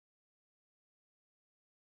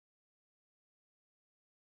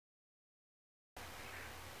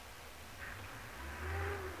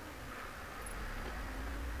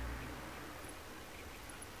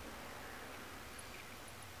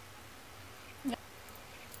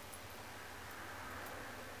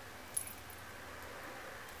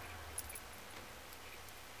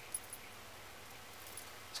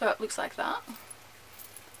So it looks like that.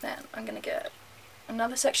 Then I'm going to get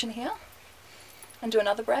another section here and do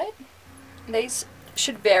another braid. These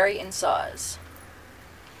should vary in size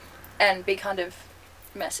and be kind of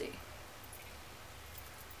messy.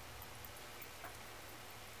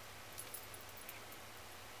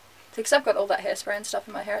 So because I've got all that hairspray and stuff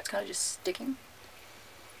in my hair, it's kind of just sticking.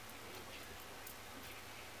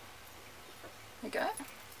 There we go.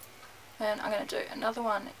 And I'm going to do another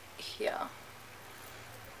one here.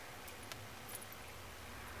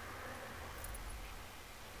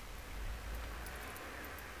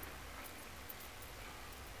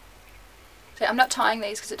 So I'm not tying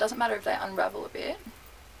these because it doesn't matter if they unravel a bit.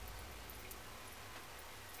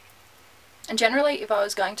 And generally, if I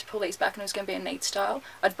was going to pull these back and it was going to be a neat style,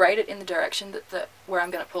 I'd braid it in the direction that where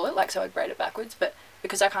I'm going to pull it, like so I'd braid it backwards, but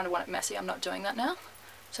because I kind of want it messy, I'm not doing that now.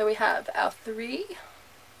 So we have our 3,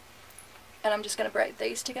 and I'm just going to braid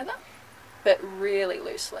these together, but really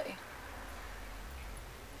loosely.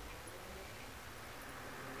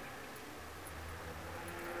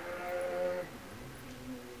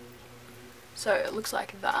 So it looks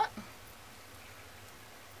like that.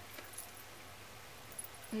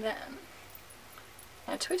 And then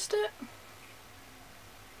I twist it,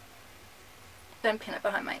 then pin it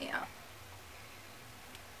behind my ear.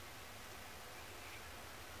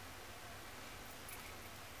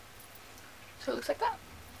 So it looks like that.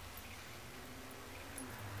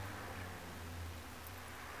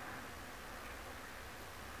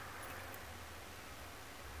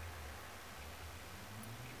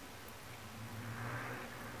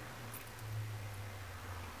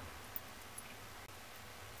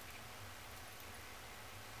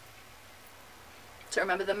 So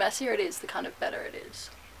remember, the messier it is, the kind of better it is.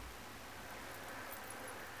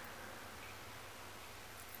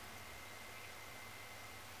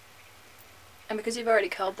 And because you've already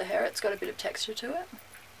curled the hair, it's got a bit of texture to it.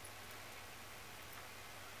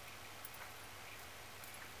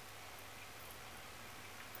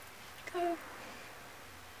 Go.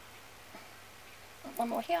 One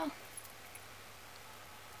more here.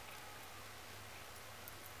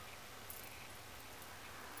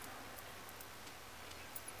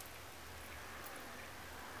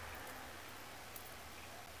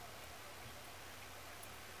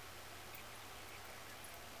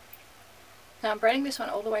 Now I'm braiding this one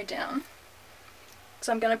all the way down,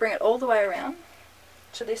 so I'm going to bring it all the way around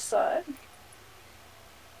to this side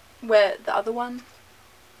where the other one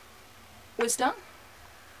was done,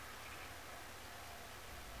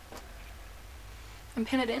 and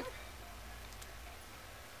pin it in.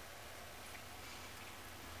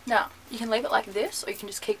 Now you can leave it like this, or you can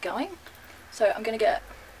just keep going. So I'm going to get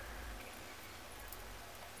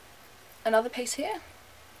another piece here,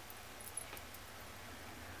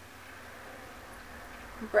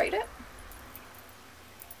 braid it,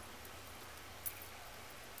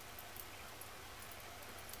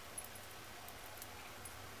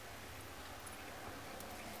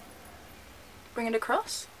 bring it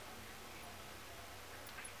across,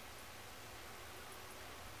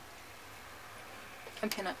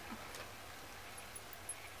 and pin it.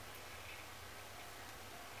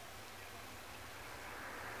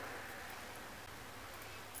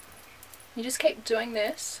 You just keep doing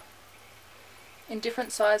this in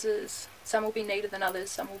different sizes. Some will be neater than others,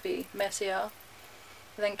 some will be messier,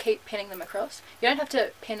 and then keep pinning them across. You don't have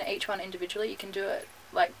to pin each one individually, you can do it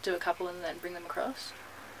like do a couple and then bring them across.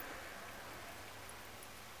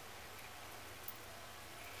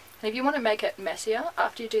 And if you want to make it messier,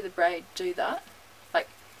 after you do the braid, do that. Like,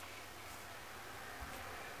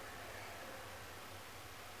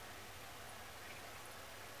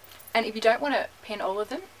 and if you don't want to pin all of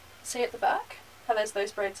them, see at the back how there's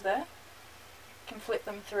those braids there? You can flip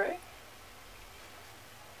them through.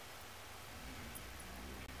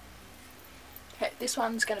 Okay, this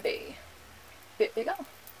one's going to be a bit bigger.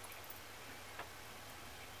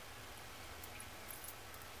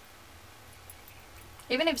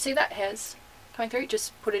 Even if you see that hair's coming through,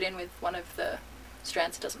 just put it in with one of the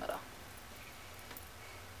strands, it doesn't matter.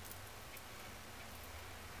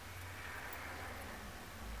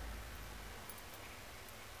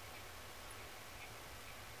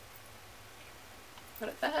 Got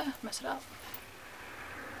it there, mess it up.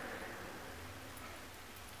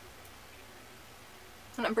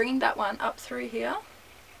 And I'm bringing that one up through here.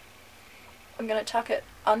 I'm going to tuck it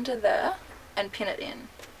under there and pin it in.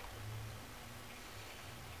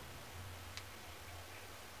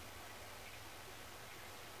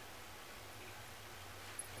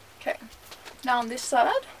 Okay, now on this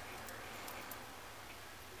side,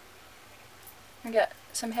 I get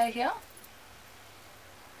some hair here.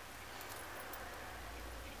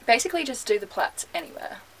 Basically just do the plaits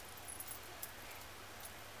anywhere.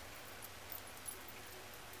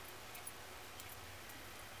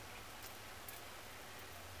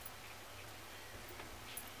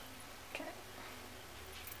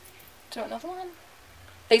 Do another one.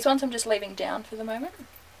 These ones I'm just leaving down for the moment.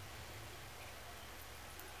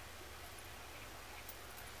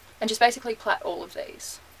 And just basically plait all of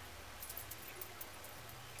these.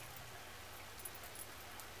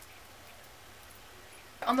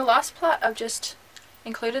 On the last plait I've just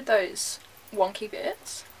included those wonky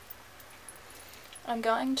bits. I'm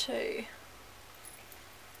going to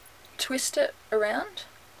twist it around.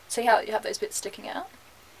 See how you have those bits sticking out?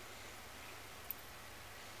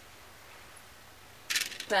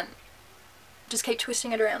 Then just keep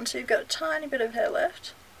twisting it around so you've got a tiny bit of hair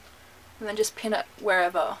left. And then just pin it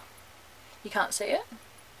wherever you can't see it.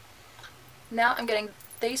 Now I'm getting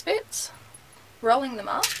these bits, rolling them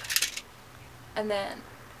up, and then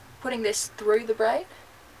putting this through the braid.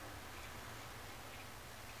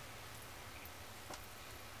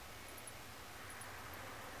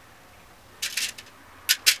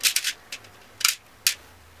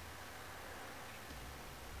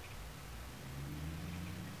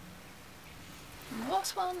 And the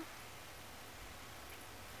last one.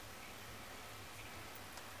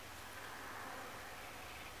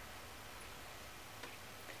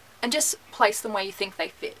 And just place them where you think they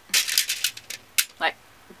fit, like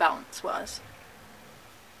balance wise.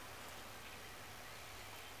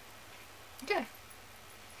 Okay.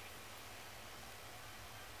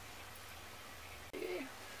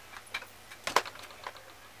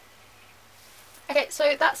 Okay,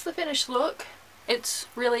 so that's the finished look. It's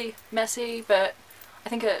really messy, but I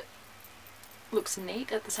think it looks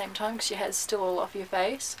neat at the same time because your hair's still all off your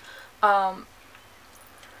face.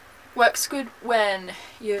 Works good when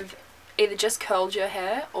you've either just curled your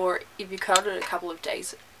hair or if you curled it a couple of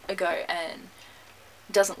days ago and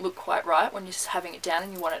it doesn't look quite right when you're just having it down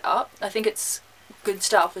and you want it up. I think it's good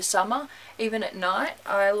style for summer, even at night.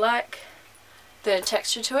 I like the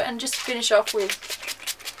texture to it, and just finish off with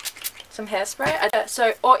some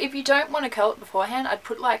hairspray. Or if you don't want to curl it beforehand, I'd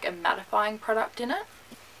put like a mattifying product in it.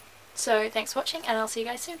 So thanks for watching and I'll see you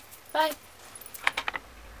guys soon. Bye!